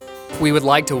We would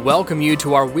like to welcome you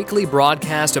to our weekly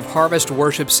broadcast of Harvest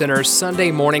Worship Center's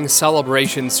Sunday morning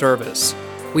celebration service.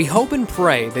 We hope and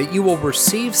pray that you will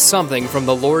receive something from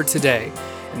the Lord today,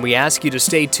 and we ask you to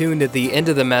stay tuned at the end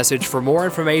of the message for more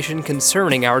information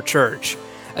concerning our church.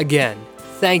 Again,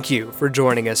 thank you for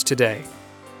joining us today.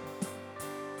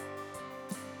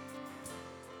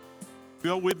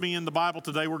 Go with me in the Bible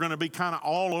today. We're going to be kind of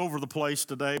all over the place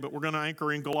today, but we're going to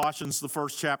anchor in Galatians, the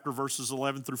first chapter, verses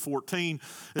 11 through 14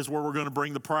 is where we're going to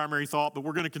bring the primary thought. But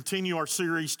we're going to continue our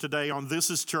series today on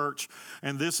This is Church,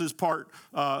 and this is part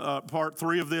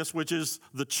 3 of this, which is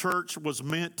the church was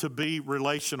meant to be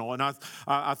relational. And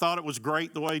I thought it was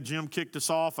great the way Jim kicked us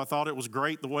off. I thought it was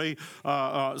great the way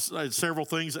several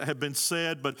things that have been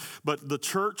said, but the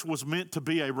church was meant to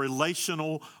be a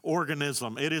relational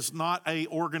organism. It is not an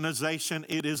organization.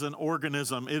 It is an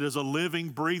organism. It is a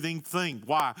living, breathing thing.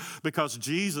 Why? Because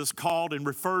Jesus called and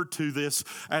referred to this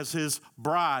as his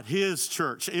bride, his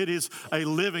church. It is a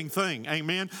living thing.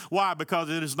 Amen. Why? Because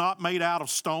it is not made out of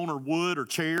stone or wood or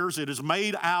chairs. It is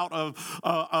made out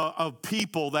of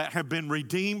people that have been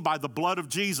redeemed by the blood of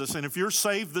Jesus. And if you're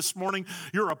saved this morning,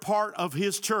 you're a part of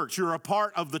his church. You're a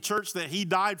part of the church that he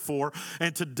died for.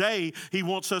 And today, he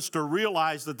wants us to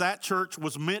realize that that church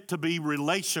was meant to be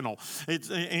relational.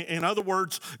 In other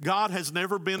words, God has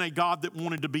never been a God that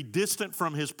wanted to be distant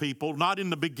from his people, not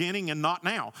in the beginning and not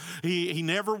now. He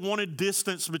never wanted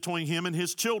distance between him and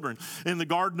his children. In the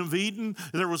Garden of Eden,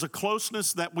 there was a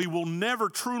closeness that we will never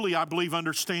truly, I believe,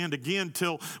 understand again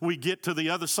till we get to the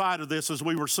other side of this, as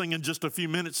we were singing just a few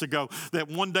minutes ago, that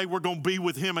one day we're going to be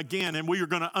with him again, and we are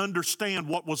going to understand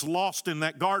what was lost in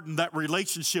that garden, that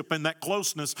relationship and that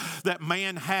closeness that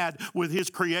man had with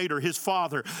his Creator, his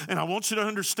Father. And I want you to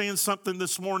understand something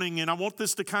this morning, and I want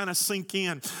this to kind of sink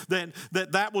in,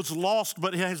 that was lost,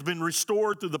 but it has been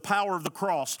restored through the power of the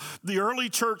cross. The early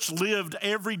church lived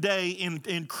every day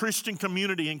in Christian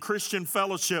community, in Christian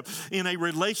fellowship, in a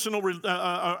relational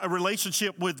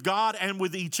relationship with God and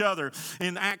with each other.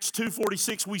 In Acts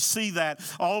 2:46, we see that.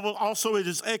 Also, it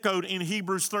is echoed in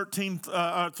Hebrews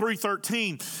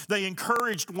 3:13. They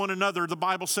encouraged one another. The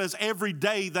Bible says every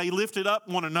day they lifted up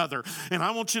one another. And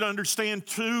I want you to understand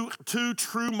two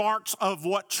true marks of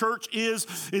what church is.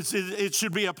 It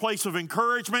should be a place of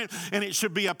encouragement, and it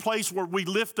should be a place where we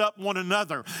lift up one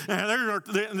another. And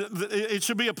it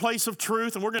should be a place of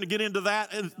truth, and we're going to get into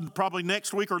that probably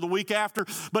next week or the week after.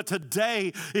 But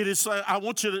today, it is. I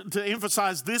want you to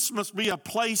emphasize this must be a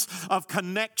place of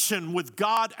connection with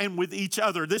God and with each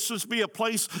other. This must be a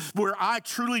place where I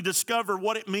truly discover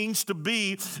what it means to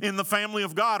be in the family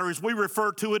of God, or as we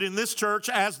refer to it in this church,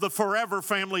 as the forever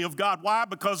family of God. Why?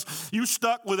 Because you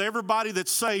stuck with everybody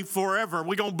that's saved forever.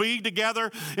 We're going to be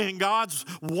together in God's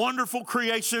wonderful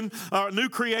creation, new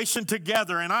creation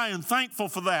together, and I am thankful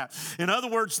for that. In other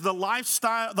words, the life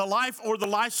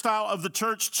of the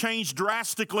church changed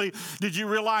drastically. Did you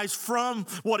realize from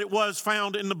what it was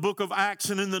found in the book of Acts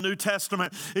and in the New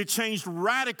Testament? It changed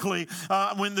radically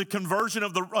when the conversion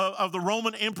of the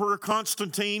Roman Emperor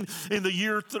Constantine in the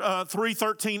year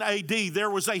 313 A.D. There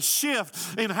was a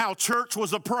shift in how church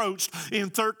was approached in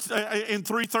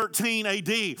 313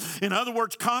 A.D. In other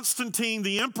words, Constantine,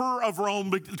 the emperor of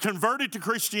Rome, converted to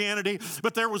Christianity,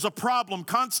 but there was a problem.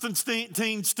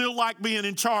 Constantine still liked being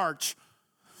in charge.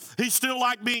 He still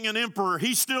liked being an emperor.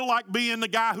 He still liked being the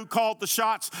guy who called the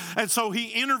shots. And so he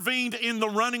intervened in the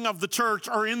running of the church,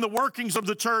 or in the workings of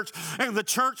the church, and the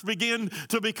church began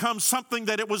to become something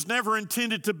that it was never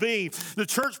intended to be. The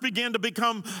church began to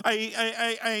become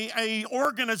a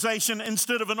organization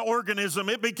instead of an organism.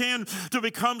 It began to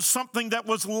become something that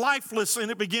was lifeless, and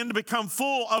it began to become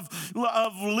full of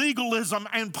legalism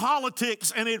and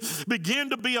politics, and it began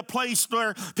to be a place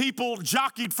where people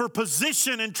jockeyed for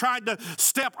position and tried to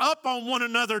step up on one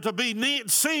another to be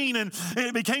seen, and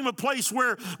it became a place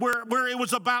where it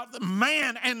was about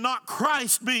man and not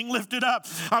Christ being lifted up.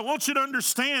 I want you to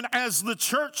understand, as the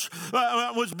church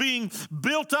was being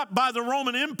built up by the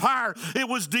Roman Empire, it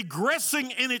was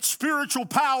digressing in its spiritual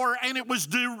power, and it was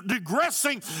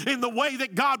digressing in the way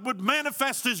that God would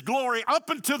manifest his glory.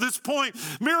 Up until this point,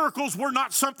 miracles were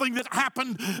not something that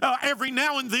happened every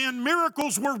now and then.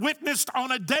 Miracles were witnessed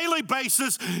on a daily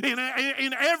basis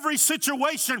in every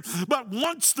situation institution. But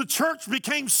once the church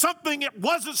became something it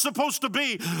wasn't supposed to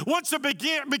be, once it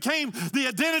became the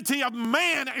identity of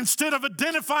man instead of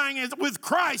identifying it with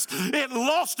Christ, it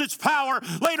lost its power.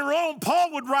 Later on,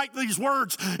 Paul would write these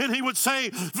words, and he would say,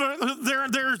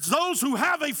 there's those who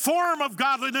have a form of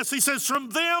godliness. He says, from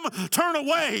them turn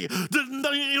away.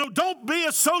 Don't be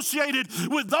associated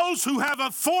with those who have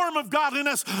a form of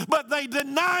godliness, but they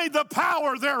deny the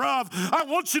power thereof. I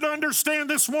want you to understand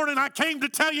this morning, I came to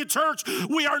tell you, church,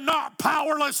 we are not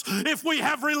powerless if we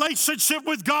have relationship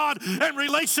with God and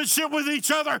relationship with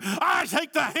each other. I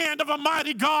take the hand of a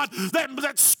mighty God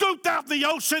that scooped out the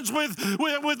oceans with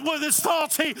his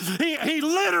thoughts. He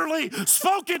literally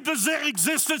spoke into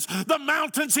existence the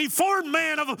mountains. He formed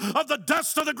man of the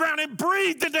dust of the ground and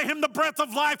breathed into him the breath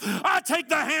of life. I take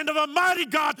the hand of a mighty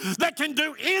God that can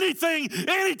do anything,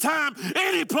 anytime,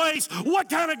 any place. What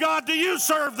kind of God do you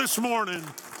serve this morning?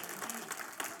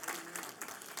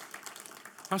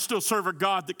 I still serve a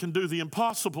God that can do the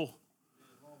impossible.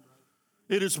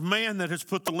 It is man that has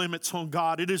put the limits on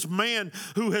God. It is man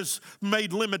who has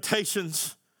made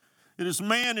limitations. It is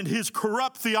man and his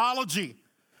corrupt theology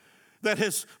that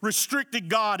has restricted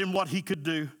God in what he could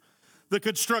do. The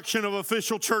construction of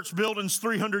official church buildings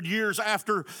 300 years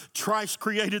after Christ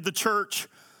created the church,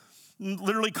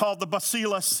 literally called the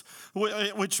basileus,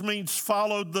 which means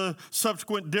followed the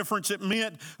subsequent difference. It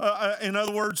meant, in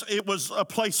other words, it was a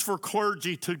place for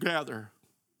clergy to gather.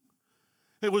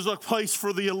 It was a place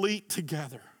for the elite to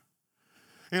gather.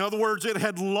 In other words, it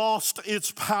had lost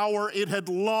its power. It had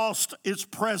lost its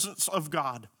presence of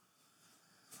God.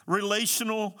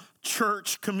 Relational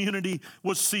church community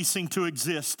was ceasing to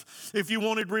exist. If you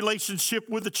wanted relationship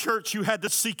with the church, you had to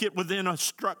seek it within a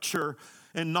structure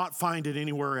and not find it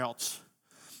anywhere else.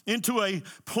 Into a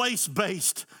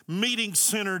place-based,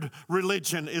 meeting-centered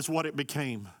religion is what it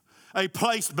became. A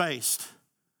place-based.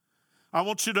 I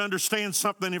want you to understand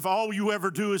something. If all you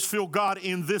ever do is feel God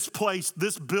in this place,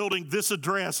 this building, this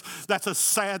address, that's a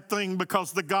sad thing,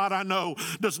 because the God I know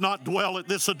does not dwell at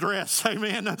this address.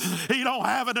 Amen. He don't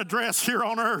have an address here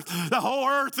on earth. The whole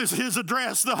earth is his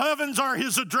address. The heavens are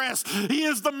his address. He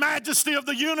is the majesty of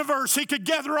the universe. He could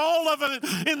gather all of it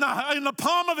in the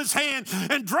palm of his hand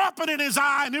and drop it in his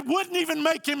eye, and it wouldn't even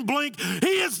make him blink.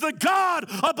 He is the God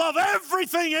above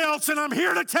everything else, and I'm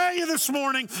here to tell you this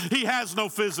morning, he has no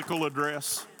physical address.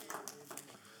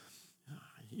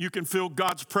 You can feel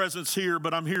God's presence here,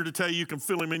 but I'm here to tell you can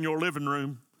feel him in your living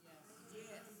room.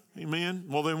 Amen.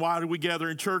 Well, then why do we gather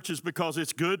in churches? Because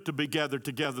it's good to be gathered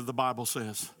together, the Bible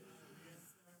says.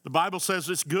 The Bible says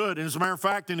it's good. And as a matter of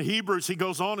fact, in Hebrews, he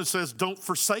goes on and says, don't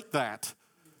forsake that.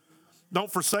 Don't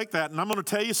forsake that. And I'm going to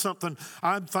tell you something.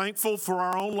 I'm thankful for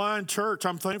our online church.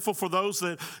 I'm thankful for those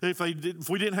that if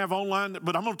we didn't have online,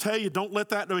 but I'm going to tell you, don't let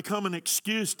that become an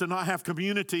excuse to not have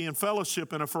community and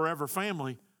fellowship in a forever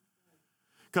family.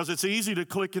 Because it's easy to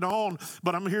click it on,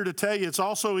 but I'm here to tell you, it's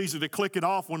also easy to click it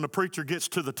off when the preacher gets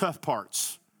to the tough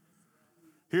parts.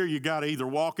 Here you got to either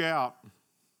walk out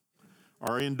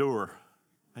or endure.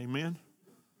 Amen?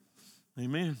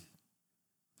 Amen.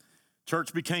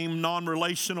 Church became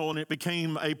non-relational, and it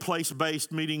became a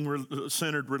place-based,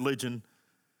 meeting-centered religion.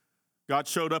 God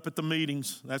showed up at the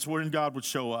meetings. That's when God would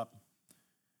show up.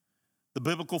 The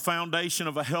biblical foundation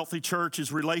of a healthy church is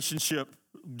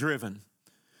relationship-driven.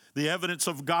 The evidence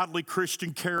of godly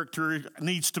Christian character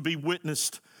needs to be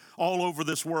witnessed all over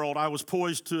this world. I was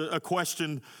poised to a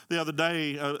question the other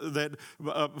day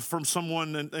from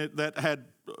someone that had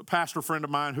a pastor friend of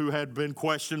mine who had been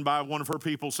questioned by one of her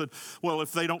people, said, well,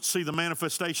 if they don't see the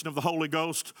manifestation of the Holy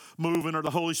Ghost moving or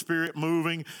the Holy Spirit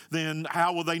moving, then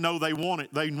how will they know they want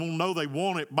it? They will know they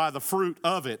want it by the fruit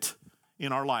of it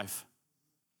in our life.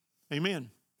 Amen.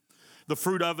 The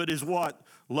fruit of it is what?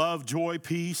 Love, joy,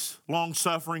 peace,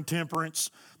 long-suffering,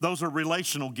 temperance. Those are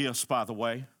relational gifts, by the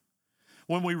way.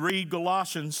 When we read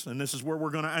Galatians, and this is where we're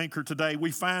going to anchor today,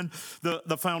 we find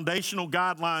the foundational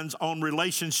guidelines on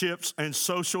relationships and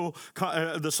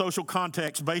the social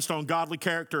context based on godly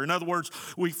character. In other words,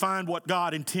 we find what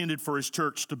God intended for his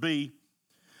church to be.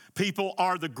 People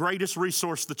are the greatest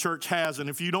resource the church has, and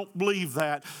if you don't believe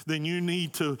that, then you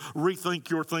need to rethink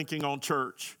your thinking on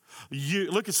church.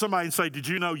 You look at somebody and say, did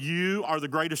you know you are the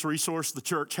greatest resource the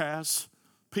church has?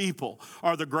 People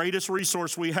are the greatest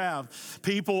resource we have.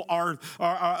 People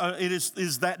it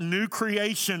is that new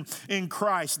creation in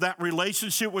Christ, that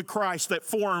relationship with Christ that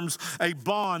forms a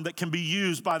bond that can be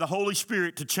used by the Holy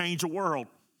Spirit to change a world.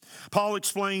 Paul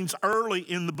explains early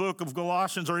in the book of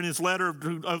Galatians, or in his letter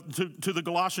to the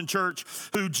Galatian church,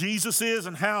 who Jesus is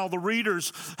and how the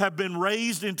readers have been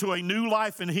raised into a new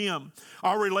life in him.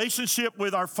 Our relationship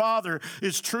with our Father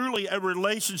is truly a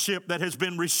relationship that has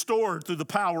been restored through the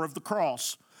power of the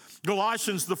cross.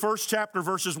 Galatians, the first chapter,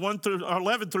 verses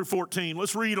 11 through 14.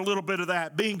 Let's read a little bit of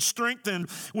that. Being strengthened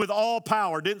with all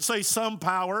power. Didn't say some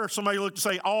power. Somebody look to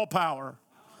say all power.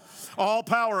 All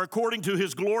power according to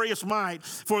his glorious might,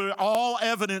 for all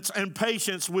evidence and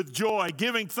patience with joy,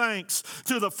 giving thanks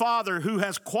to the Father who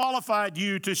has qualified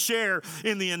you to share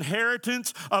in the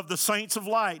inheritance of the saints of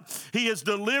light. He has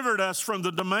delivered us from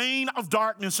the domain of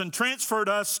darkness and transferred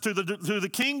us to the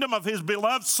kingdom of his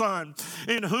beloved Son,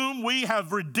 in whom we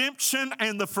have redemption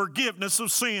and the forgiveness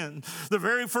of sin. The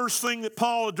very first thing that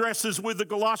Paul addresses with the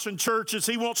Galatian church is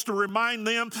he wants to remind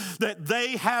them that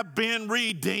they have been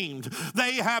redeemed.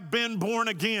 They have been born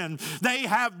again. They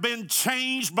have been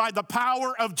changed by the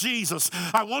power of Jesus.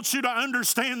 I want you to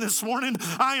understand this morning,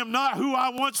 I am not who I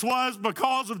once was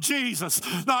because of Jesus.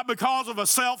 Not because of a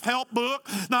self-help book.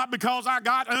 Not because I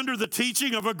got under the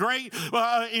teaching of a great,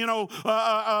 life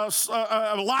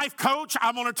coach.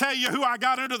 I'm going to tell you who I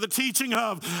got under the teaching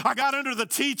of. I got under the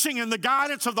teaching and the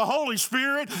guidance of the Holy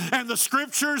Spirit and the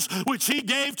scriptures which he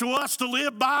gave to us to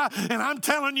live by. And I'm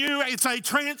telling you, it's a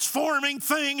transforming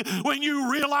thing when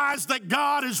you realize that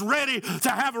God is ready to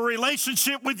have a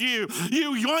relationship with you.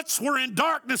 You once were in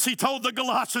darkness, he told the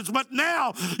Galatians, but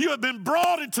now you have been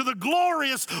brought into the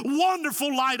glorious,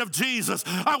 wonderful light of Jesus.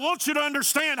 I want you to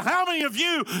understand how many of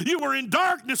you were in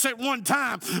darkness at one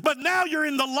time, but now you're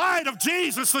in the light of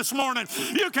Jesus this morning.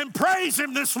 You can praise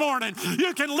him this morning.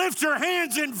 You can lift your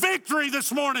hands in victory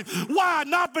this morning. Why?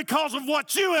 Not because of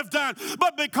what you have done,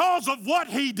 but because of what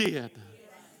he did.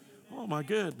 Oh my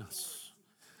goodness.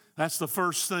 That's the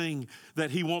first thing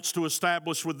that he wants to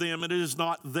establish with them. It is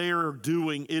not their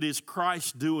doing, it is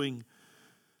Christ's doing.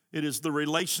 It is the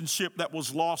relationship that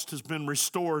was lost has been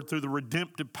restored through the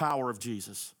redemptive power of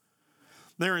Jesus.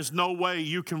 There is no way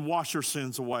you can wash your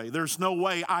sins away. There's no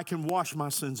way I can wash my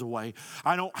sins away.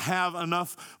 I don't have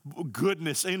enough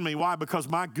goodness in me. Why? Because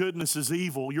my goodness is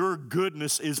evil. Your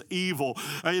goodness is evil.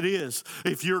 It is.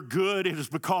 If you're good, it is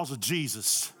because of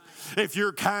Jesus. If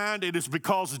you're kind, it is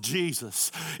because of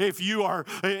Jesus. If you're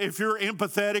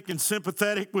empathetic and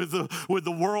sympathetic with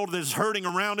the world that is hurting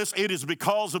around us, it is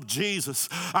because of Jesus.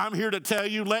 I'm here to tell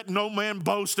you, let no man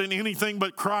boast in anything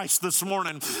but Christ this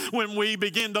morning. When we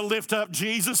begin to lift up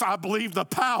Jesus, I believe the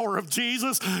power of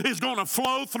Jesus is going to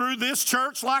flow through this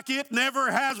church like it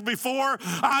never has before.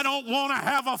 I don't want to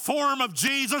have a form of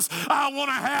Jesus. I want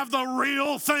to have the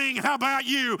real thing. How about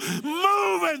you?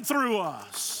 Moving through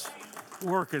us.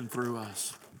 Working through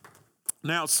us.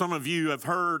 Now, some of you have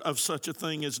heard of such a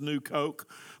thing as New Coke,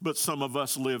 but some of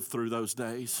us lived through those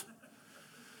days.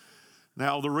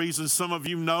 Now, the reason some of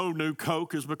you know New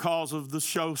Coke is because of the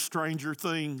show Stranger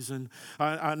Things. And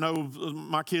I know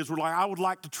my kids were like, I would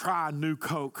like to try New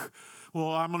Coke. Well,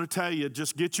 I'm going to tell you,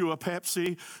 just get you a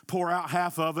Pepsi, pour out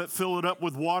half of it, fill it up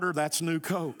with water, that's New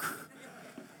Coke.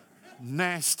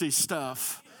 Nasty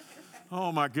stuff.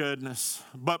 Oh, my goodness.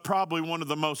 But probably one of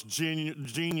the most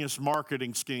genius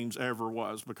marketing schemes ever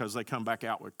was, because they come back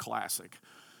out with Classic.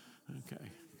 Okay,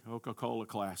 Coca-Cola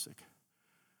Classic.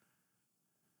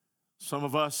 Some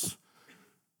of us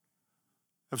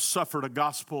have suffered a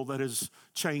gospel that has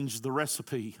changed the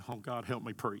recipe. Oh, God, help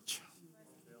me preach.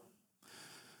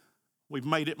 We've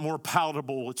made it more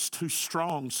palatable. It's too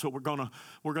strong, so we're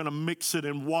gonna mix it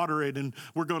and water it, and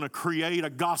we're gonna create a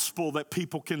gospel that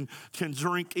people can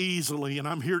drink easily. And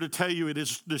I'm here to tell you, it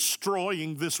is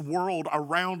destroying this world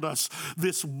around us.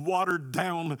 This watered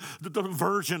down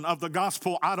version of the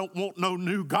gospel. I don't want no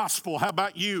new gospel. How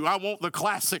about you? I want the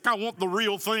classic. I want the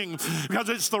real thing, because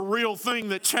it's the real thing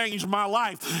that changed my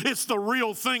life. It's the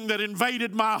real thing that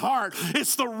invaded my heart.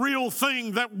 It's the real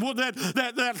thing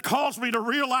that caused me to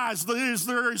realize that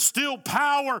there is still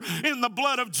power in the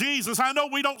blood of Jesus. I know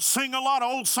we don't sing a lot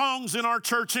of old songs in our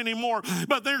church anymore,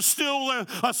 but there's still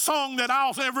a song that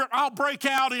I'll break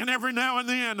out in every now and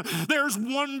then. There's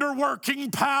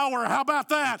wonder-working power. How about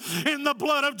that? In the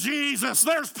blood of Jesus.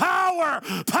 There's power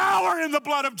in the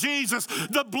blood of Jesus.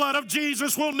 The blood of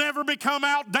Jesus will never become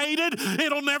outdated.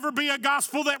 It'll never be a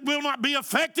gospel that will not be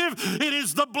effective. It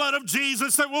is the blood of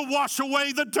Jesus that will wash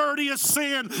away the dirtiest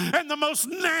sin and the most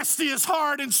nastiest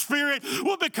heart and spirit Spirit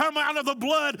will become out of the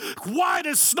blood white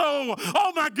as snow.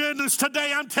 Oh my goodness,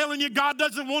 today I'm telling you, God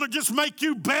doesn't want to just make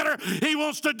you better. He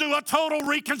wants to do a total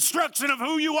reconstruction of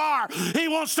who you are. He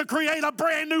wants to create a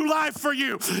brand new life for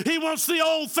you. He wants the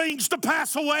old things to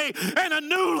pass away and a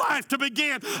new life to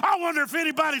begin. I wonder if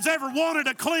anybody's ever wanted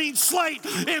a clean slate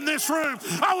in this room.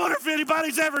 I wonder if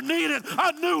anybody's ever needed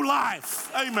a new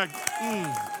life. Amen.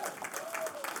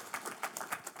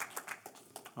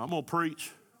 I'm going to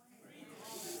preach.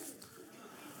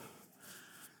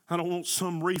 I don't want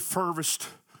some refurbished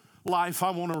life.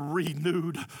 I want a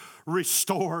renewed,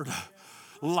 restored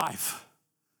life.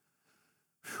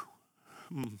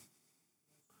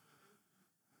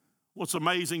 What's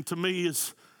amazing to me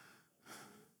is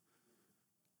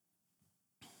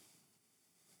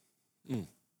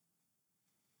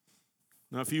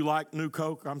now, if you like New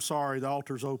Coke, I'm sorry, the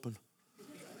altar's open.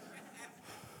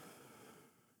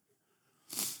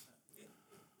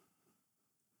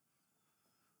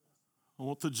 I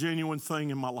want the genuine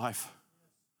thing in my life.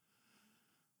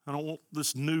 I don't want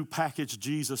this new packaged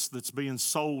Jesus that's being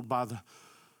sold by the,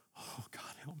 oh,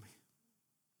 God help me.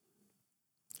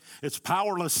 It's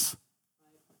powerless.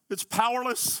 It's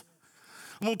powerless.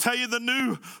 I'm going to tell you, the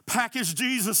new packaged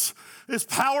Jesus is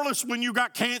powerless when you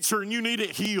got cancer and you need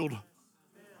it healed.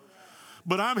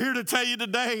 But I'm here to tell you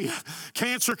today,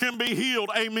 cancer can be healed,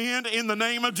 amen, in the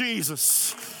name of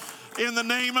Jesus. In the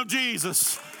name of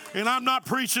Jesus. And I'm not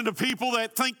preaching to people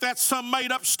that think that's some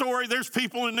made-up story. There's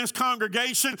people in this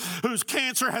congregation whose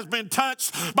cancer has been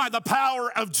touched by the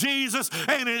power of Jesus,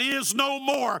 and it is no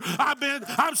more.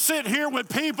 I'm sitting here with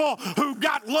people who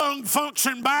got lung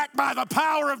function back by the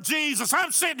power of Jesus.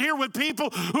 I'm sitting here with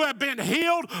people who have been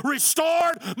healed,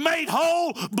 restored, made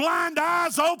whole, blind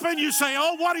eyes open. You say,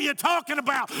 oh, what are you talking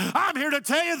about? I'm here to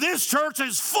tell you this church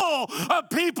is full of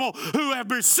people who have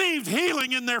received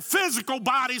healing in their physical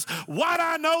bodies. Why do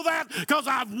I know that? Because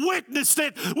I've witnessed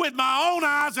it with my own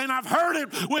eyes and I've heard it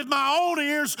with my own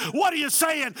ears. What are you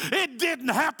saying? It didn't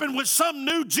happen with some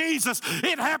new Jesus.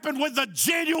 It happened with the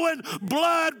genuine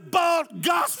blood-bought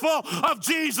gospel of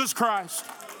Jesus Christ.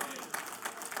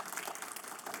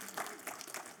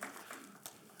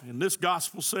 And this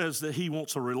gospel says that he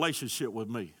wants a relationship with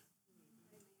me.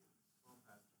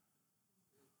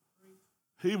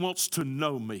 He wants to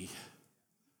know me.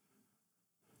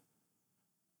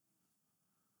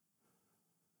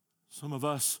 Some of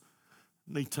us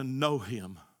need to know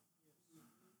him.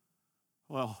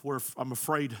 Well, I'm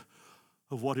afraid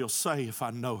of what he'll say if I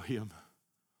know him.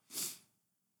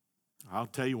 I'll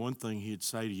tell you one thing he'd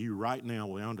say to you right now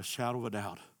without a shadow of a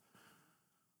doubt.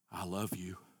 I love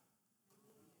you.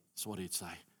 That's what he'd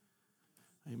say.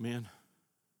 Amen.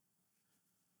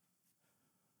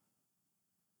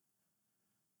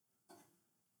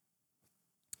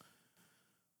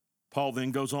 Paul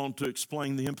then goes on to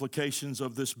explain the implications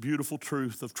of this beautiful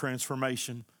truth of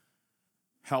transformation,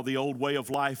 how the old way of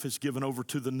life is given over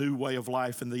to the new way of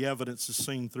life, and the evidence is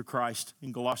seen through Christ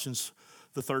in Galatians,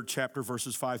 the 3rd chapter,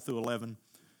 verses 5 through 11.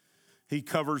 He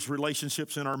covers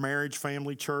relationships in our marriage,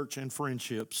 family, church, and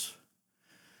friendships.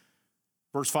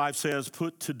 Verse 5 says,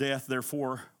 put to death,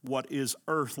 therefore, what is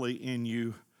earthly in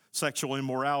you, sexual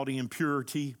immorality,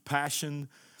 impurity, passion,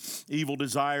 evil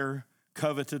desire,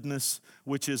 covetousness,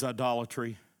 which is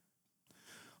idolatry.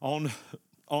 On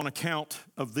account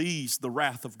of these, the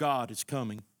wrath of God is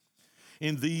coming.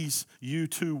 In these you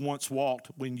too once walked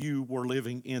when you were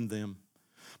living in them.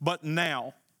 But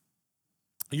now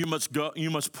you must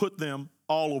put them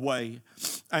all away.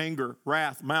 Anger,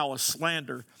 wrath, malice,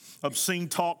 slander, obscene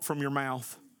talk from your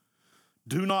mouth.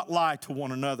 Do not lie to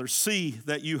one another. See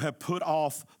that you have put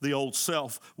off the old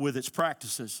self with its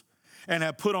practices and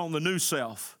have put on the new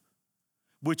self,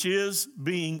 which is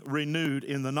being renewed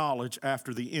in the knowledge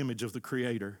after the image of the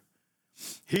Creator.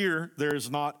 Here there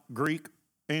is not Greek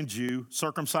and Jew,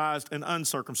 circumcised and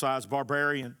uncircumcised,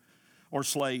 barbarian or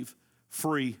slave,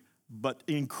 free, but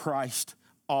in Christ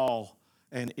all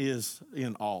and is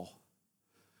in all.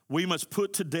 We must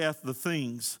put to death the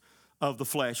things of the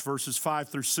flesh, verses 5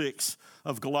 through 6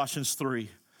 of Galatians 3.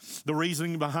 The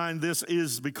reasoning behind this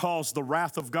is because the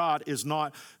wrath of God is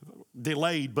not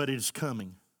delayed, but it is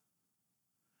coming.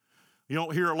 You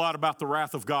don't hear a lot about the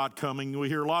wrath of God coming. We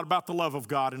hear a lot about the love of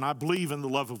God, and I believe in the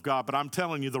love of God, but I'm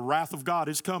telling you, the wrath of God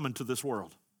is coming to this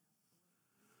world.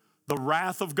 The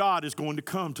wrath of God is going to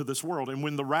come to this world, and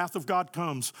when the wrath of God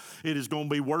comes, it is going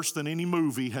to be worse than any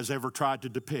movie has ever tried to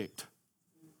depict.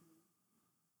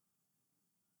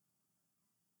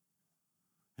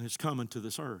 And it's coming to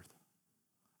this earth.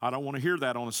 I don't want to hear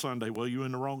that on a Sunday. Well, you're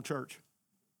in the wrong church.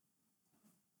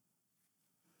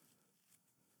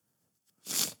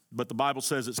 But the Bible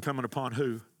says it's coming upon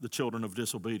who? The children of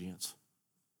disobedience.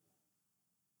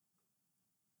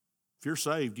 If you're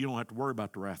saved, you don't have to worry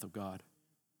about the wrath of God.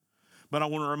 But I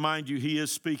want to remind you, he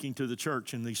is speaking to the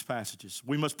church in these passages.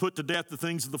 We must put to death the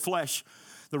things of the flesh.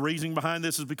 The reasoning behind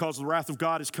this is because the wrath of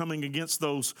God is coming against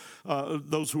those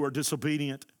who are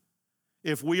disobedient.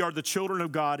 If we are the children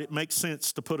of God, it makes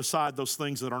sense to put aside those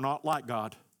things that are not like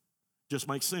God. Just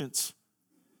makes sense.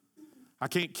 I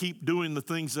can't keep doing the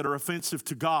things that are offensive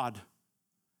to God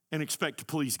and expect to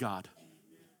please God.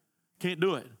 Can't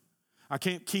do it. I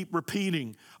can't keep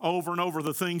repeating over and over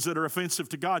the things that are offensive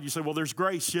to God. You say, well, there's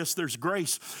grace. Yes, there's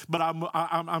grace. But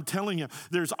I'm telling you,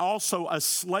 there's also a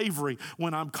slavery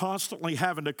when I'm constantly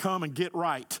having to come and get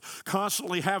right,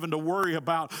 constantly having to worry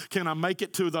about, can I make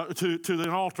it to the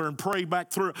altar and pray back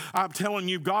through. I'm telling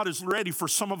you, God is ready for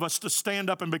some of us to stand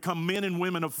up and become men and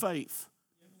women of faith.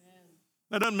 Amen.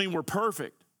 That doesn't mean we're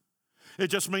perfect. It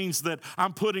just means that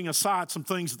I'm putting aside some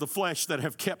things of the flesh that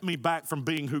have kept me back from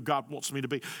being who God wants me to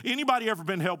be. Anybody ever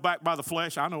been held back by the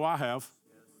flesh? I know I have.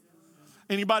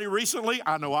 Anybody recently?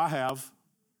 I know I have.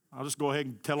 I'll just go ahead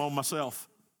and tell on myself.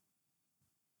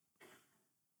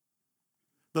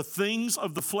 The things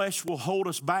of the flesh will hold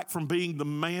us back from being the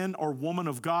man or woman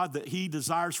of God that he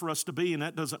desires for us to be. And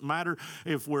that doesn't matter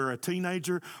if we're a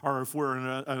teenager or if we're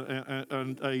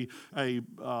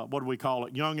what do we call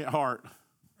it? Young at heart.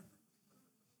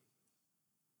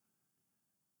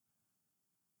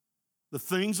 The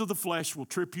things of the flesh will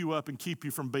trip you up and keep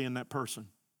you from being that person.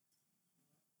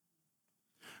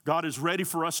 God is ready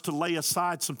for us to lay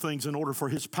aside some things in order for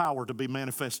his power to be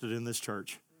manifested in this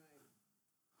church.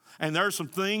 And there are some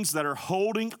things that are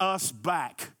holding us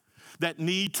back that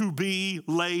need to be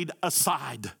laid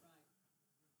aside.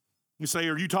 You say,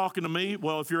 are you talking to me?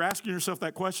 Well, if you're asking yourself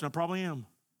that question, I probably am.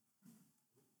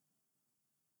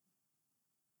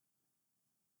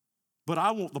 But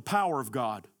I want the power of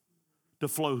God to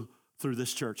flow through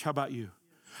this church. How about you?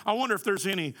 I wonder if there's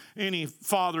any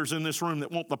fathers in this room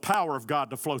that want the power of God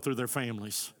to flow through their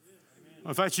families.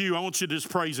 If that's you, I want you to just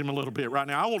praise him a little bit right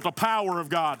now. I want the power of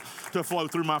God to flow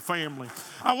through my family.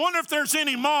 I wonder if there's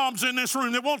any moms in this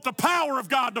room that want the power of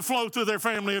God to flow through their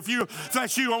family. If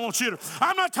that's you, I want you to.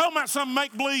 I'm not talking about some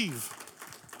make-believe.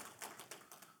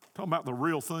 I'm talking about the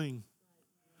real thing.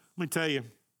 Let me tell you,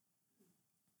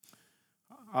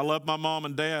 I love my mom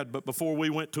and dad, but before we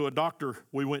went to a doctor,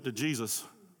 we went to Jesus.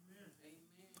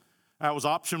 That was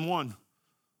option one.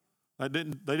 They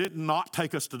didn't not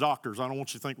take us to doctors. I don't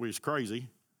want you to think we was crazy.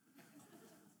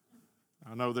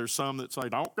 I know there's some that say,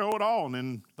 don't go at all, and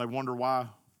then they wonder why.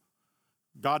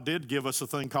 God did give us a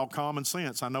thing called common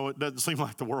sense. I know it doesn't seem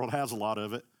like the world has a lot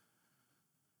of it.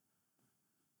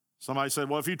 Somebody said,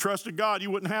 well, if you trusted God,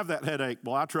 you wouldn't have that headache.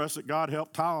 Well, I trust that God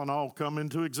helped Tylenol come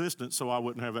into existence so I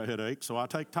wouldn't have that headache, so I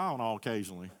take Tylenol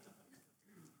occasionally.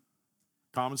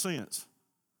 Common sense.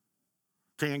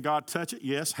 Can God touch it?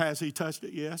 Yes. Has he touched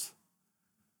it? Yes.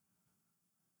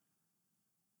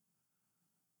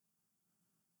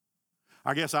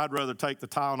 I guess I'd rather take the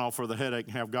Tylenol for the headache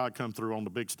and have God come through on the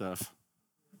big stuff.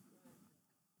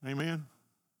 Amen?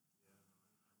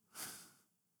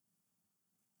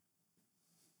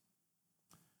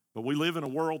 But we live in a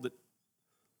world that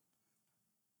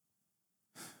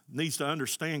needs to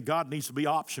understand God needs to be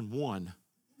option one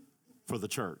for the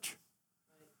church.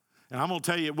 And I'm going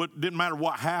to tell you, it didn't matter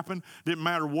what happened, didn't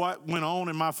matter what went on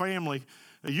in my family.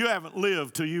 You haven't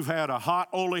lived till you've had a hot,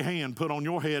 oily hand put on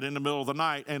your head in the middle of the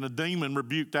night and a demon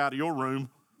rebuked out of your room.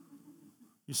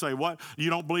 You say, what? You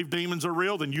don't believe demons are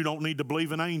real? Then you don't need to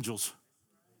believe in angels.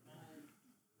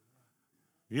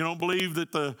 You don't believe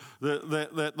that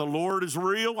the Lord is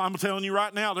real? I'm telling you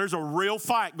right now, there's a real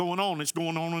fight going on. It's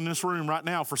going on in this room right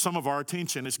now for some of our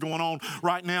attention. It's going on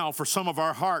right now for some of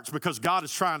our hearts because God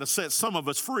is trying to set some of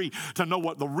us free to know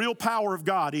what the real power of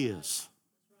God is.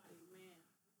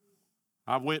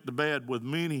 I went to bed with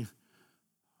many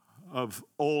of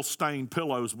oil-stained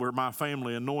pillows where my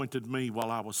family anointed me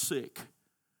while I was sick,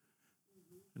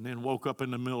 and then woke up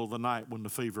in the middle of the night when the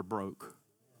fever broke,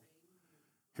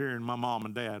 hearing my mom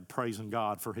and dad praising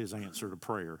God for his answer to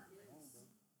prayer.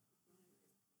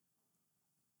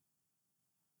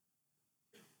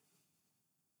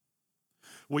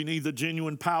 We need the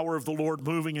genuine power of the Lord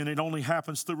moving, and it only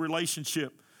happens through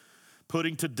relationship,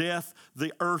 putting to death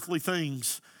the earthly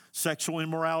things. Sexual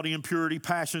immorality, impurity,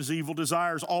 passions, evil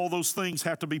desires, all those things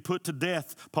have to be put to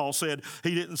death, Paul said.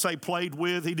 He didn't say played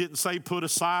with. He didn't say put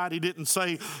aside. He didn't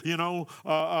say,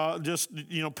 just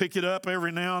pick it up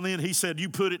every now and then. He said you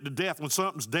put it to death. When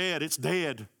something's dead, it's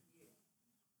dead.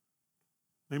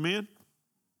 Amen?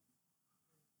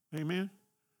 Amen?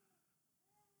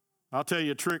 I'll tell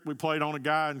you a trick we played on a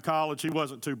guy in college. He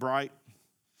wasn't too bright.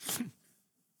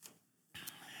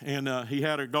 And he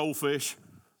had a goldfish.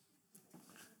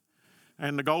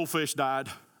 And the goldfish died.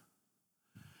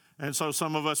 And so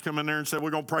some of us come in there and said,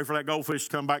 we're going to pray for that goldfish to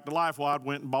come back to life. Well, I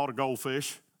went and bought a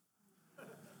goldfish.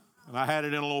 And I had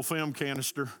it in a little film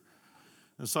canister.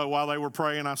 And so while they were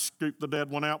praying, I scooped the dead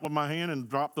one out with my hand and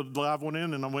dropped the live one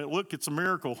in. And I went, look, it's a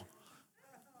miracle.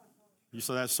 You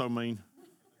say, that's so mean.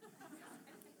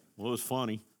 Well, it was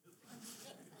funny.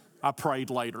 I prayed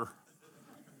later.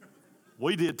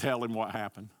 We did tell him what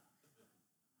happened.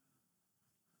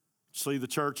 See, the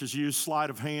church has used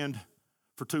sleight of hand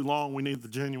for too long. We need the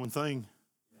genuine thing.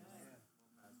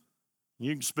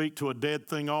 You can speak to a dead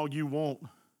thing all you want,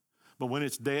 but when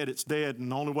it's dead,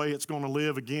 and the only way it's going to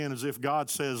live again is if God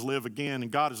says live again,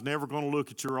 and God is never going to look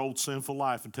at your old sinful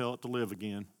life and tell it to live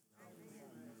again.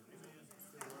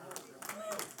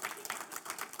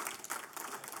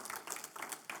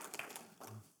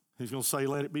 He's going to say,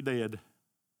 let it be dead.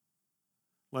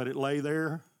 Let it lay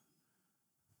there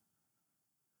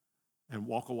and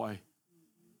walk away.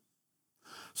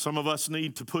 Some of us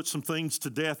need to put some things to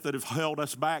death that have held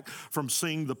us back from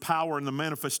seeing the power and the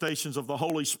manifestations of the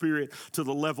Holy Spirit to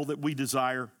the level that we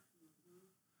desire.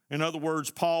 In other words,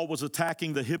 Paul was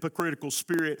attacking the hypocritical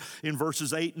spirit in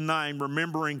verses 8 and 9,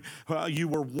 remembering you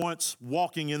were once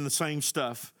walking in the same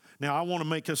stuff. Now, I want to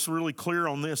make us really clear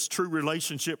on this. True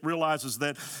relationship realizes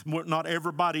that not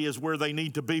everybody is where they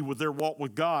need to be with their walk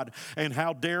with God. And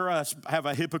how dare us have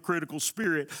a hypocritical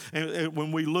spirit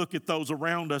when we look at those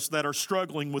around us that are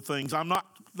struggling with things. I'm not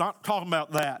talking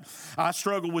about that. I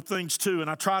struggle with things too, and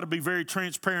I try to be very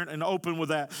transparent and open with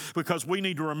that because we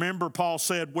need to remember, Paul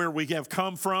said, where we have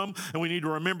come from, and we need to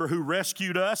remember who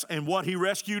rescued us and what he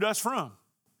rescued us from.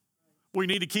 We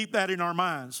need to keep that in our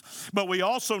minds. But we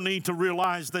also need to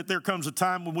realize that there comes a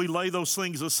time when we lay those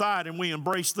things aside and we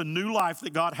embrace the new life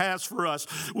that God has for us.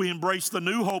 We embrace the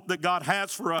new hope that God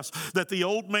has for us, that the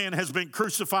old man has been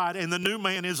crucified and the new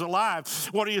man is alive.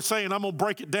 What are you saying? I'm going to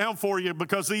break it down for you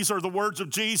because these are the words of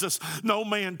Jesus. No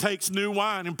man takes new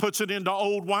wine and puts it into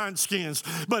old wineskins,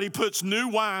 but he puts new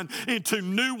wine into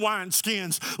new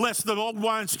wineskins. Lest the old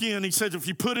wineskin, he says, if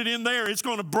you put it in there, it's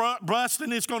going to rust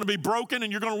and it's going to be broken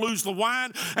and you're going to lose the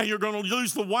wine and you're going to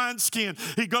lose the wineskin.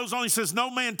 He goes on, he says, no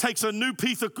man takes a new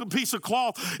piece of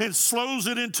cloth and slows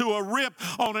it into a rip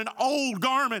on an old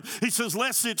garment. He says,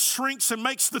 lest it shrinks and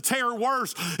makes the tear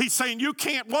worse. He's saying, you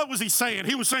can't, what was he saying?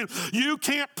 He was saying, you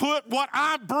can't put what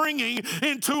I'm bringing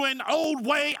into an old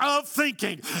way of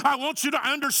thinking. I want you to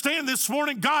understand this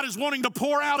morning, God is wanting to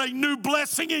pour out a new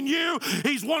blessing in you.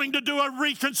 He's wanting to do a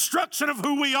reconstruction of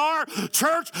who we are.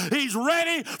 Church, he's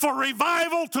ready for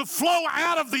revival to flow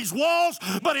out of these walls.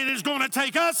 But it is going to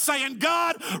take us saying,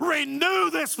 God, renew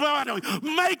this body.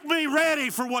 Make me ready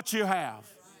for what you have.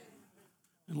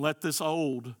 And let this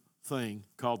old thing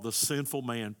called the sinful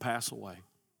man pass away.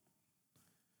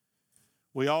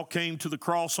 We all came to the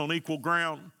cross on equal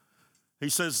ground. He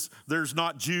says, there's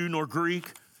not Jew nor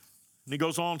Greek. And he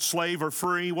goes on, slave or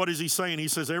free. What is he saying? He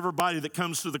says everybody that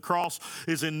comes to the cross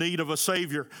is in need of a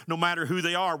Savior, no matter who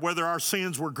they are, whether our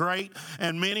sins were great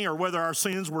and many or whether our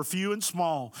sins were few and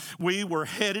small. We were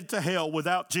headed to hell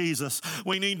without Jesus.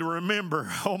 We need to remember,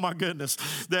 oh my goodness,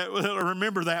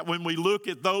 remember that when we look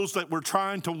at those that we're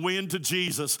trying to win to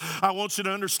Jesus. I want you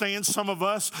to understand, some of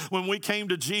us, when we came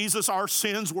to Jesus, our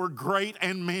sins were great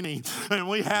and many. And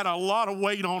we had a lot of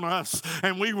weight on us.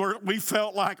 And we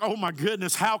felt like, oh my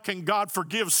goodness, how can God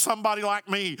forgive somebody like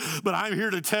me? But I'm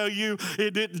here to tell you,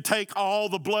 it didn't take all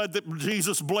the blood that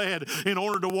Jesus bled in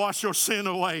order to wash your sin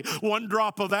away. One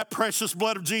drop of that precious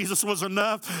blood of Jesus was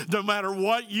enough, no matter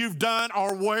what you've done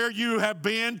or where you have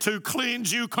been, to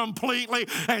cleanse you completely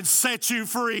and set you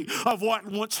free of what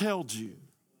once held you.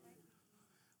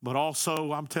 But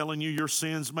also, I'm telling you, your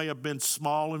sins may have been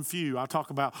small and few. I talk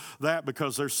about that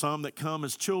because there's some that come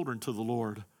as children to the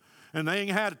Lord, and they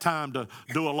ain't had time to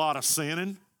do a lot of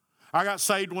sinning. I got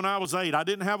saved when I was 8. I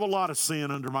didn't have a lot of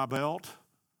sin under my belt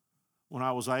when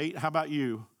I was 8. How about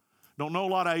you? Don't know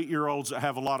a lot of 8-year-olds that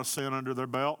have a lot of sin under their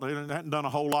belt. They hadn't done a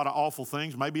whole lot of awful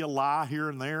things, maybe a lie here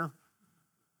and there.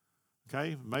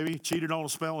 Okay, maybe cheated on a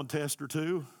spelling test or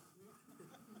 2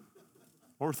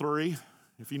 or 3.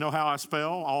 If you know how I spell,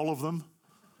 all of them.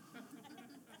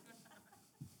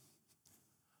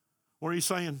 What are you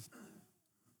saying?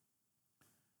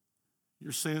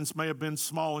 Your sins may have been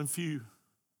small and few,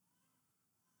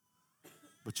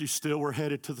 but you still were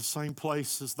headed to the same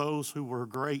place as those who were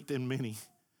great and many.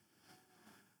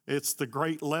 It's the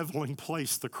great leveling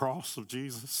place, the cross of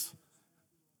Jesus.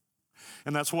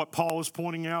 And that's what Paul is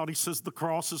pointing out. He says the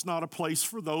cross is not a place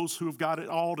for those who have got it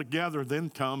all together, then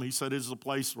come. He said it is a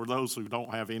place for those who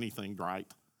don't have anything right.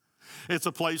 It's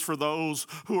a place for those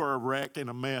who are a wreck and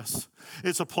a mess.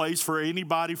 It's a place for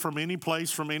anybody from any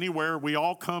place, from anywhere. We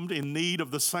all come in need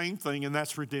of the same thing, and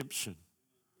that's redemption.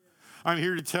 I'm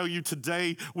here to tell you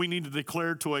today we need to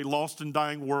declare to a lost and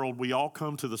dying world we all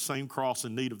come to the same cross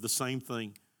in need of the same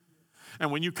thing. And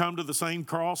when you come to the same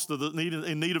cross,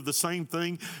 in need of the same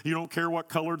thing, you don't care what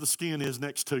color the skin is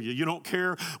next to you. You don't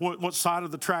care what side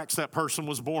of the tracks that person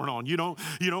was born on. You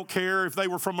don't care if they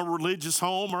were from a religious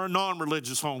home or a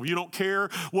non-religious home. You don't care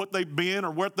what they've been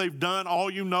or what they've done.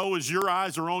 All you know is your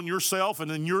eyes are on yourself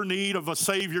and in your need of a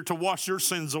Savior to wash your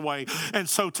sins away. And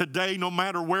so today, no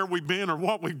matter where we've been or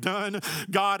what we've done,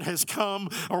 God has come,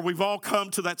 or we've all come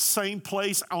to that same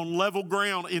place on level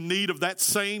ground in need of that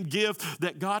same gift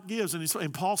that God gives.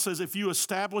 And Paul says if you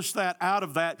establish that, out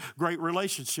of that, great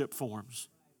relationship forms.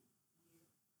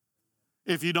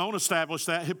 If you don't establish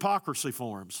that, hypocrisy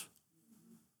forms.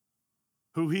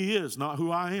 Who he is, not who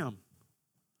I am.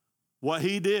 What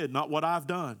he did, not what I've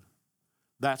done.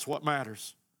 That's what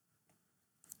matters.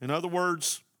 In other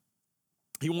words,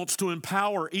 he wants to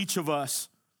empower each of us.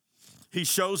 He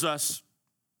shows us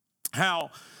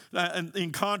how,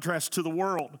 in contrast to the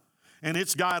world and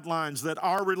its guidelines, that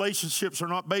our relationships are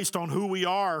not based on who we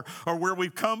are or where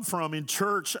we've come from in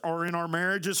church or in our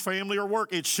marriages, family, or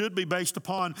work. It should be based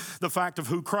upon the fact of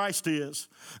who Christ is.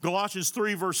 Galatians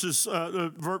 3 verses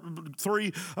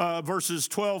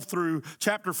 12 through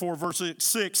chapter 4 verse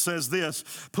 6 says this: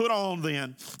 "Put on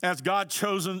then, as God's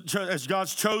chosen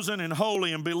and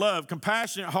holy and beloved,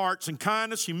 compassionate hearts and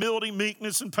kindness, humility,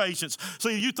 meekness, and patience."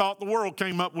 See, you thought the world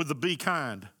came up with the be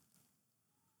kind.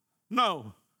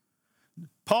 No.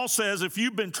 Paul says if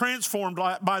you've been transformed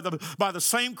by the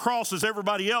same cross as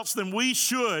everybody else, then we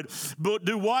should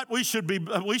do what? We should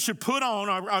put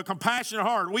on a compassionate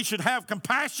heart. We should have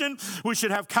compassion. We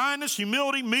should have kindness,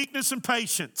 humility, meekness, and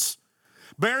patience,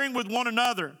 bearing with one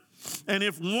another. And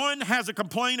if one has a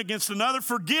complaint against another,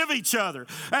 forgive each other.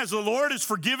 As the Lord has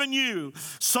forgiven you,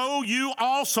 so you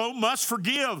also must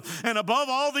forgive. And above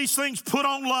all these things, put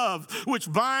on love,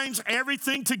 which binds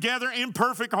everything together in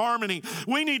perfect harmony.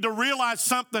 We need to realize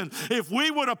something. If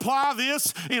we would apply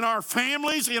this in our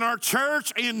families, in our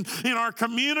church, in our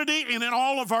community, and in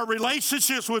all of our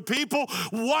relationships with people,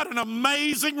 what an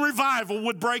amazing revival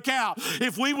would break out.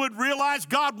 If we would realize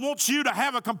God wants you to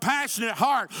have a compassionate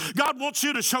heart. God wants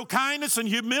you to show kindness and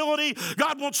humility.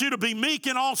 God wants you to be meek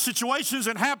in all situations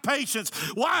and have patience.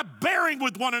 Why? Bearing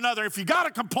with one another. If you got a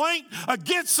complaint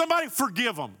against somebody,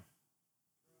 forgive them.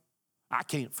 I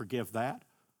can't forgive that.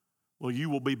 Well, you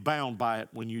will be bound by it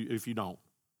if you don't.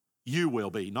 You will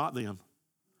be, not them.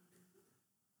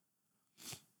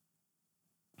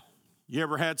 You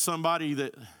ever had somebody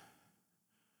that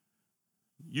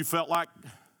you felt like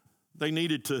they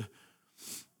needed to,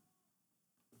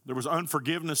 there was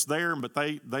unforgiveness there, but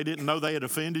they didn't know they had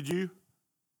offended you?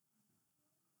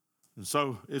 And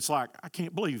so it's like, I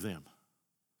can't believe them.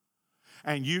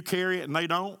 And you carry it and they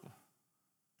don't?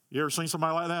 You ever seen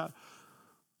somebody like that?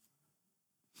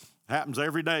 It happens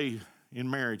every day in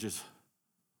marriages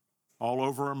all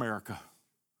over America.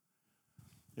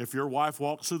 If your wife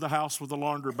walks through the house with a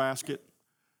laundry basket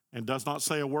and does not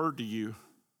say a word to you,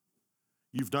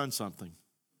 you've done something.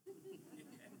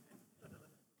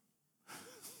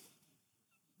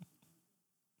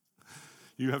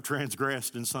 You have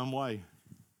transgressed in some way.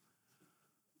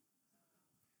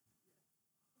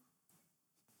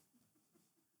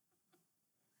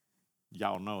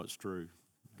 Y'all know it's true.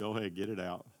 Go ahead, get it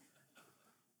out.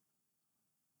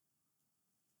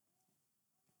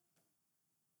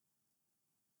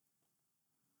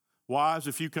 Wives,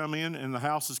 if you come in and the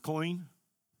house is clean,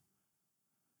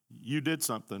 you did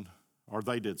something or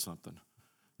they did something.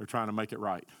 They're trying to make it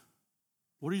right.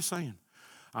 What are you saying?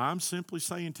 I'm simply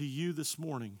saying to you this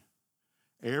morning,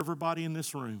 everybody in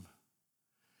this room,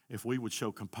 if we would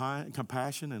show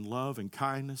compassion and love and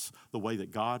kindness the way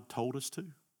that God told us to,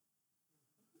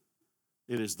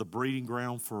 it is the breeding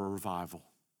ground for a revival.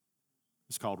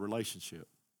 It's called relationship.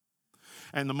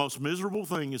 And the most miserable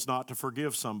thing is not to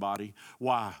forgive somebody.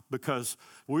 Why? Because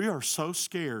we are so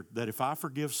scared that if I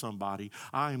forgive somebody,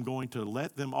 I am going to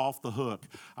let them off the hook.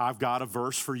 I've got a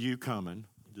verse for you coming.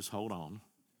 Just hold on.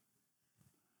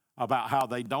 About how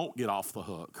they don't get off the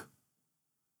hook.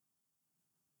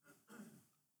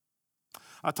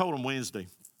 I told them Wednesday.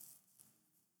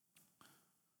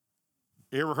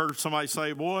 You ever heard somebody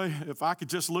say, boy, if I could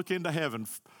just look into heaven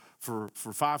for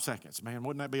 5 seconds, man,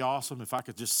 wouldn't that be awesome if I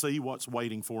could just see what's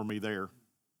waiting for me there?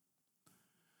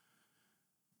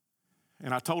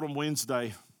 And I told them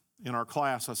Wednesday, in our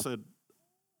class, I said,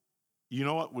 you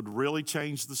know what would really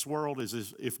change this world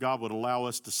is if God would allow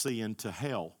us to see into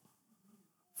hell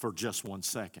for just 1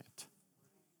 second.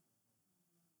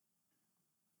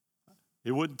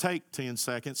 It wouldn't take 10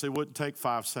 seconds. It wouldn't take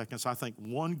 5 seconds. I think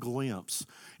one glimpse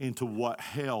into what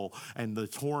hell and the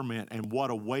torment and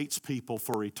what awaits people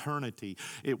for eternity,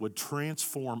 it would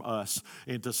transform us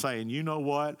into saying, you know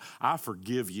what? I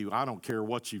forgive you. I don't care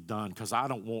what you've done because I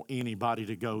don't want anybody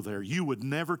to go there. You would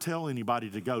never tell anybody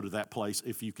to go to that place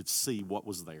if you could see what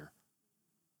was there.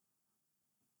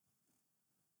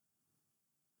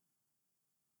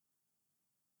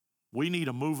 We need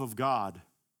a move of God.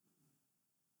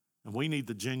 And we need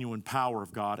the genuine power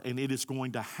of God, and it is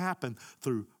going to happen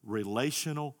through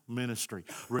relational ministry.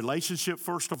 Relationship,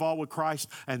 first of all, with Christ,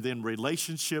 and then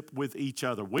relationship with each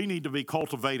other. We need to be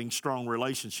cultivating strong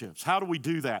relationships. How do we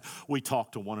do that? We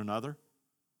talk to one another.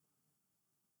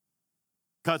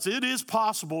 Because it is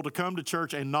possible to come to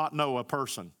church and not know a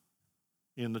person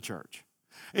in the church.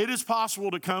 It is possible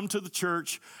to come to the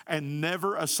church and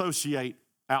never associate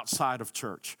outside of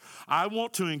church. I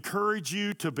want to encourage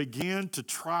you to begin to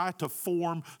try to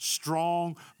form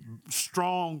strong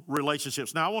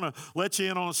relationships. Now, I want to let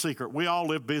you in on a secret. We all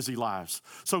live busy lives.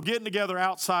 So getting together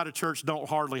outside of church don't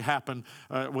hardly happen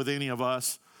with any of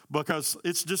us, because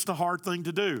it's just a hard thing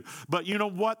to do. But you know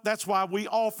what? That's why we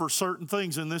offer certain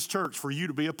things in this church for you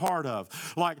to be a part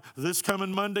of. Like this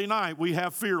coming Monday night, we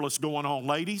have Fearless going on.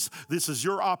 Ladies, this is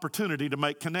your opportunity to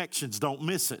make connections. Don't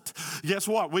miss it. Guess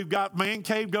what? We've got Man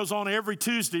Cave goes on every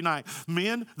Tuesday night.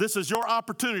 Men, this is your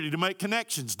opportunity to make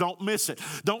connections. Don't miss it.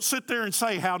 Don't sit there and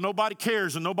say how nobody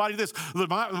cares and nobody this.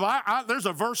 There's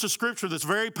a verse of Scripture that's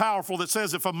very powerful that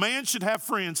says if a man should have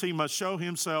friends, he must show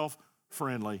himself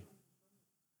friendly.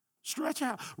 Stretch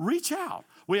out, reach out.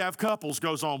 We have couples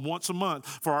goes on once a month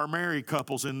for our married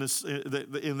couples in this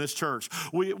church.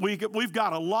 We've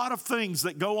got a lot of things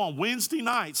that go on. Wednesday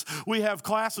nights, we have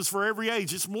classes for every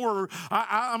age. It's more,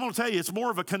 I'm going to tell you, it's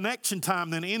more of a connection time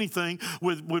than anything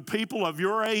with people of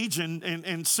your age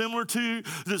and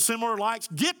similar likes.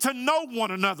 Get to know one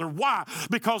another. Why?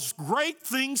 Because great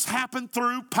things happen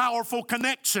through powerful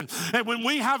connection. And when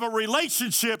we have a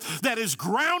relationship that is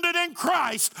grounded in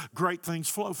Christ, great things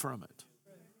flow from it.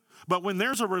 But when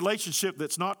there's a relationship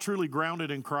that's not truly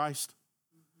grounded in Christ,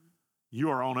 you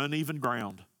are on uneven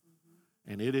ground,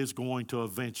 and it is going to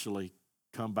eventually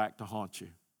come back to haunt you.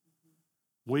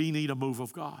 We need a move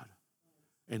of God,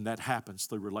 and that happens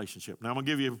through relationship. Now, I'm going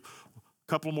to give you a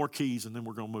couple more keys, and then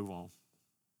we're going to move on.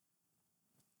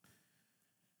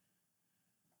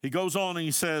 He goes on and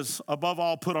he says, above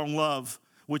all, put on love,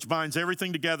 which binds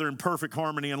everything together in perfect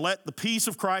harmony, and let the peace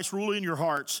of Christ rule in your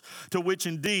hearts, to which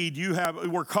indeed you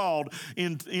were called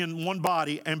in one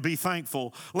body, and be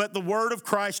thankful. Let the word of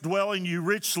Christ dwell in you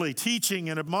richly, teaching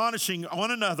and admonishing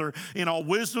one another in all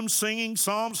wisdom, singing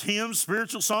psalms, hymns,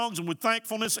 spiritual songs, and with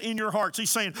thankfulness in your hearts. He's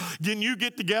saying, when you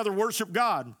get together, worship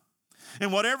God.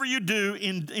 And whatever you do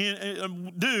in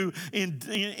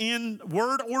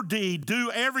word or deed,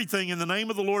 do everything in the name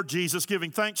of the Lord Jesus,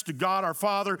 giving thanks to God our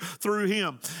Father through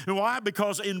him. And why?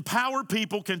 Because empowered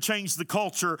people can change the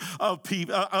culture of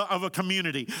a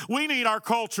community. We need our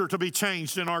culture to be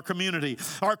changed in our community.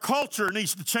 Our culture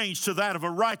needs to change to that of a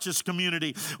righteous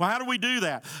community. Well, how do we do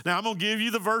that? Now, I'm going to give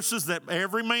you the verses that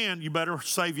every man, you better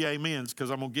save your amens because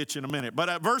I'm going to get you in a minute.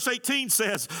 But verse 18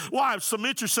 says, wives,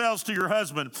 submit yourselves to your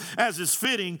husband as is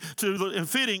fitting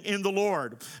in the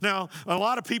Lord. Now, a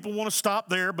lot of people want to stop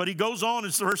there, but he goes on in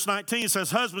verse 19. It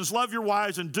says, husbands, love your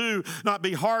wives and do not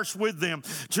be harsh with them.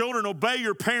 Children, obey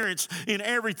your parents in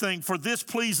everything, for this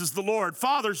pleases the Lord.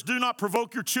 Fathers, do not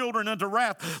provoke your children unto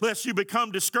wrath, lest you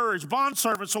become discouraged.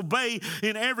 Bondservants, obey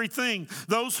in everything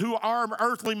those who are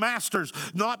earthly masters,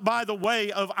 not by the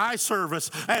way of eye service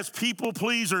as people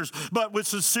pleasers, but with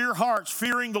sincere hearts,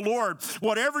 fearing the Lord.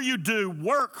 Whatever you do,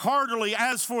 work heartily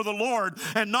as for the Lord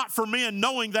and not for men,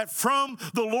 knowing that from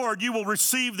the Lord you will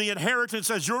receive the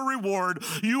inheritance as your reward.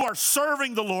 You are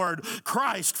serving the Lord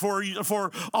Christ, for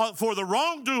the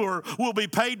wrongdoer will be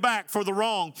paid back for the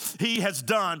wrong he has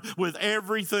done with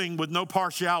everything, with no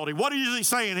partiality. What is he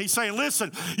saying? He's saying,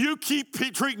 listen, you keep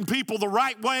treating people the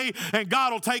right way, and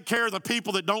God will take care of the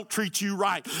people that don't treat you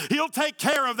right. He'll take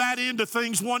care of that end of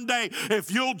things one day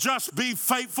if you'll just be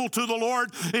faithful to the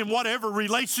Lord in whatever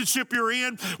relationship you're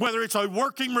in, whether it's a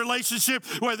working relationship,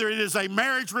 whether it is a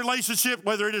marriage relationship,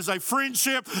 whether it is a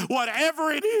friendship,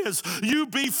 whatever it is, you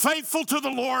be faithful to the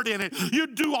Lord in it. You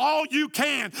do all you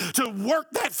can to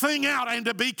work that thing out and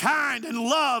to be kind and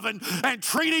love and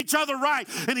treat each other right.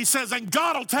 And he says, and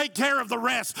God will take care of the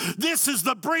rest. This is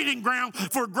the breeding ground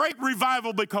for great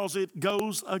revival because it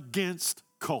goes against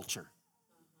culture.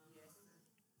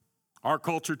 Our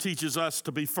culture teaches us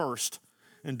to be first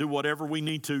and do whatever we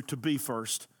need to be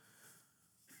first.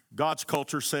 God's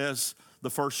culture says the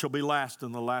first shall be last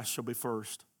and the last shall be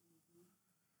first.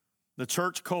 The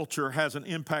church culture has an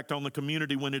impact on the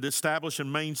community when it establishes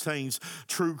and maintains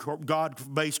true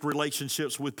God-based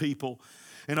relationships with people.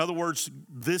 In other words,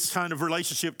 this kind of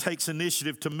relationship takes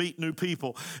initiative to meet new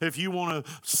people. If you want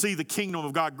to see the kingdom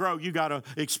of God grow, you got to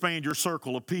expand your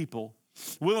circle of people.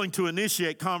 Willing to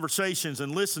initiate conversations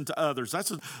and listen to others.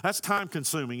 That's time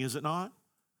consuming, is it not?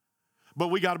 But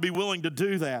we got to be willing to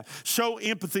do that. Show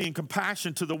empathy and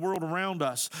compassion to the world around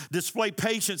us. Display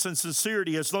patience and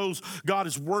sincerity as those God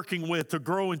is working with to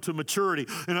grow into maturity.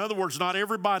 In other words, not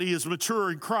everybody is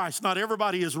mature in Christ. Not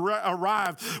everybody has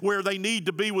arrived where they need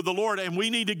to be with the Lord, and we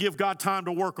need to give God time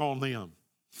to work on them.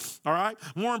 All right?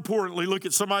 More importantly, look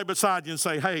at somebody beside you and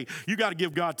say, hey, you got to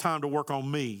give God time to work on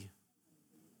me.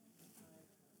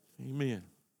 Amen.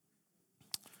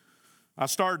 I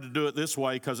started to do it this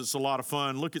way because it's a lot of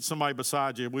fun. Look at somebody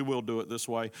beside you. We will do it this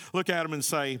way. Look at them and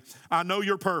say, I know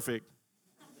you're perfect,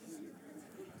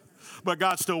 but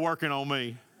God's still working on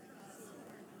me.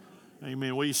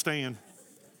 Amen. Will you stand?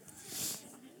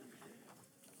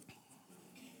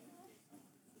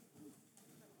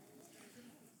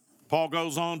 Paul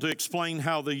goes on to explain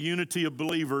how the unity of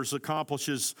believers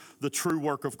accomplishes the true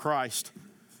work of Christ,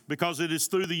 because it is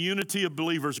through the unity of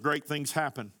believers great things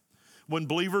happen. When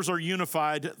believers are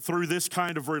unified through this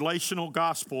kind of relational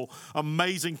gospel,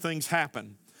 amazing things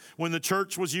happen. When the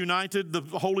church was united, the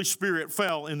Holy Spirit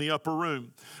fell in the upper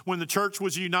room. When the church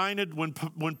was united, when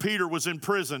Peter was in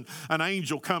prison, an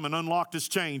angel come and unlocked his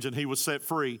chains and he was set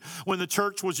free. When the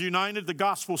church was united, the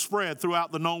gospel spread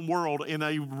throughout the known world in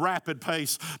a rapid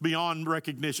pace beyond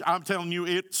recognition. I'm telling you,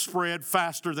 it spread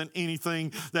faster than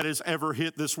anything that has ever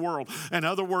hit this world. In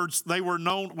other words, they were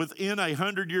known within a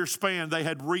 100-year span. They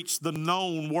had reached the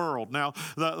known world. Now,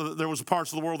 there was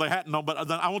parts of the world they hadn't known,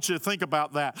 but I want you to think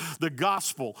about that. The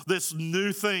gospel, this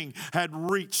new thing, had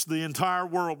reached the entire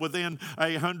world within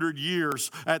 100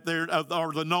 years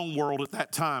or the known world at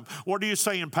that time. What are you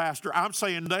saying, Pastor? I'm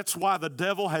saying that's why the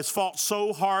devil has fought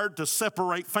so hard to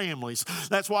separate families.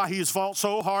 That's why he has fought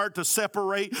so hard to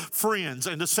separate friends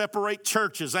and to separate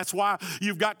churches. That's why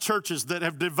you've got churches that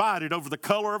have divided over the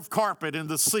color of carpet and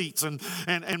the seats and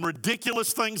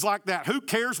ridiculous things like that. Who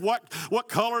cares what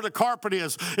color the carpet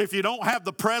is if you don't have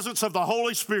the presence of the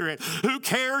Holy Spirit? Who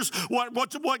cares what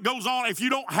goes on if you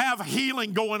don't have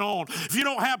healing going on? If you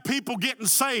don't have people getting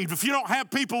saved, if you don't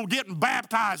have people getting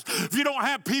baptized, if you don't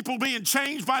have people being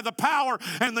changed by the power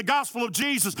and the gospel of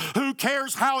Jesus, who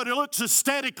cares how it looks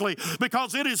aesthetically?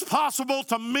 Because it is possible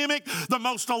to mimic the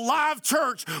most alive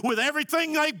church with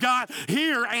everything they've got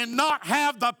here and not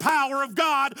have the power of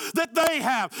God that they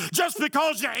have. Just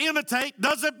because you imitate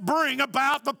doesn't bring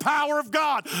about the power of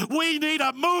God. We need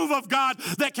a move of God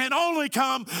that can only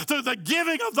come through the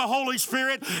giving of the Holy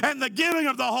Spirit, and the giving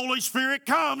of the Holy Spirit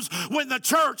comes when the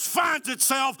church finds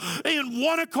itself in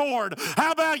one accord.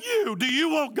 How about you? Do you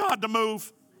want God to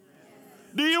move?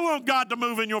 Do you want God to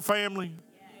move in your family?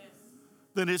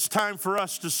 Then it's time for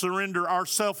us to surrender our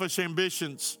selfish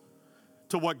ambitions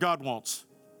to what God wants.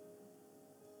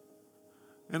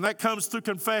 And that comes through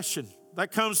confession.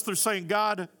 That comes through saying,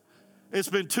 God, it's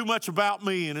been too much about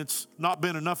me and it's not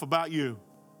been enough about you.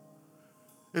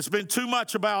 It's been too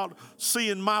much about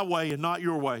seeing my way and not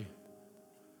your way.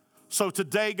 So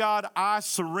today, God, I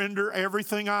surrender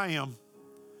everything I am,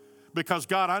 because,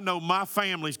 God, I know my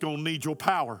family's going to need your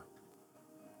power,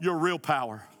 your real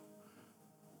power.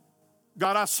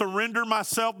 God, I surrender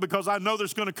myself because I know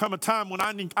there's going to come a time when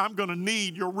I'm going to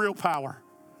need your real power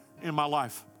in my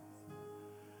life.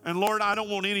 And, Lord, I don't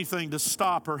want anything to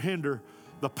stop or hinder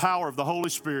the power of the Holy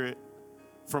Spirit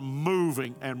from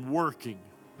moving and working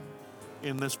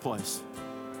in this place.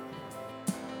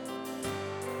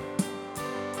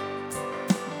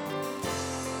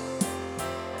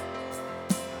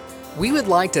 We would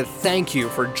like to thank you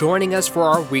for joining us for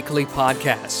our weekly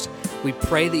podcast. We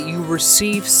pray that you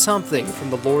receive something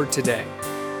from the Lord today.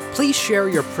 Please share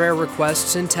your prayer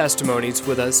requests and testimonies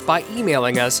with us by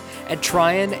emailing us at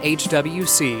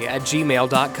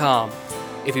trionhwc@gmail.com.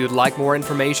 If you would like more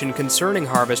information concerning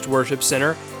Harvest Worship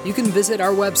Center, you can visit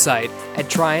our website at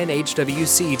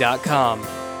trionhwc.com.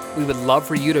 We would love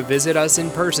for you to visit us in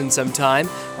person sometime.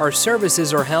 Our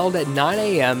services are held at 9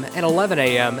 a.m. and 11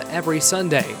 a.m. every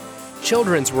Sunday.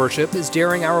 Children's worship is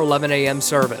during our 11 a.m.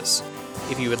 service.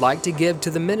 If you would like to give to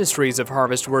the ministries of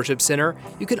Harvest Worship Center,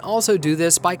 you can also do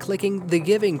this by clicking the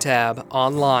Giving tab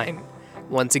online.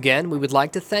 Once again, we would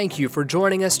like to thank you for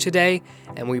joining us today,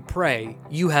 and we pray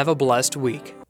you have a blessed week.